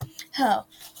Hello,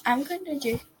 I'm going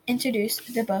to introduce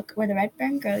the book Where the Red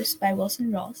Fern Grows by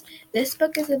Wilson Rawls. This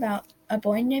book is about a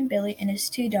boy named Billy and his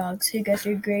two dogs who go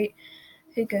through great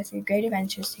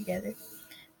adventures together.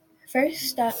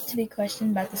 First up to be questioned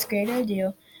about this great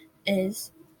ordeal is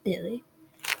Billy.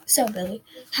 So Billy,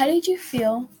 how did you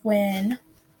feel when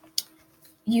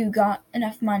you got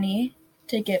enough money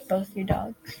to get both your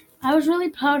dogs? I was really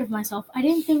proud of myself. I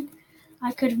didn't think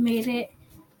I could have made it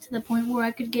to the point where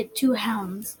I could get 2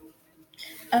 hounds.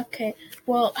 Okay,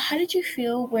 well, how did you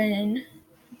feel when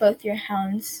both your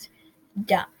hounds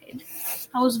died?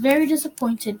 I was very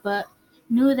disappointed, but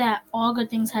knew that all good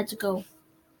things had to go.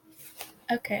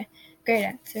 Okay, great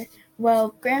answer.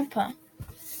 Well, Grandpa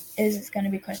is going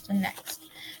to be questioned next.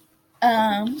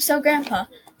 So Grandpa,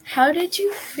 how did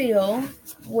you feel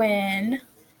when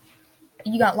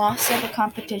you got lost at a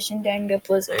competition during the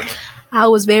blizzard? I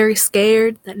was very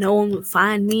scared that no one would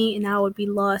find me and I would be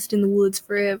lost in the woods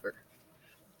forever.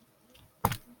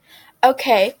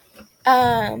 Okay,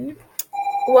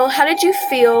 well, how did you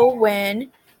feel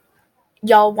when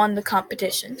y'all won the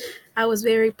competition? I was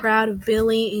very proud of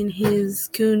Billy and his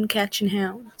coon catching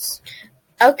hounds.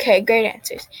 Okay, great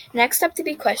answers. Next up to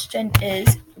be questioned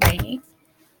is Rainy.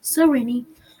 So, Rainy,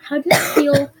 how did you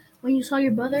feel when you saw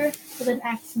your brother with an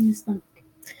axe in his stomach?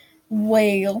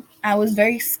 Well, I was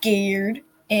very scared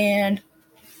and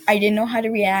I didn't know how to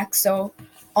react, so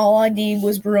all I did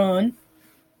was run.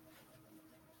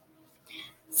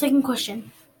 Second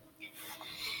question.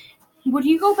 Would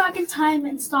you go back in time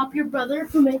and stop your brother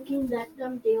from making that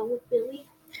dumb deal with Billy?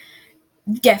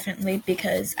 Definitely,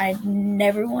 because I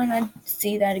never want to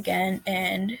see that again,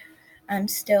 and I'm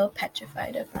still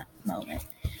petrified of that moment.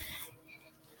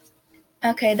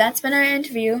 Okay, that's been our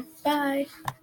interview. Bye.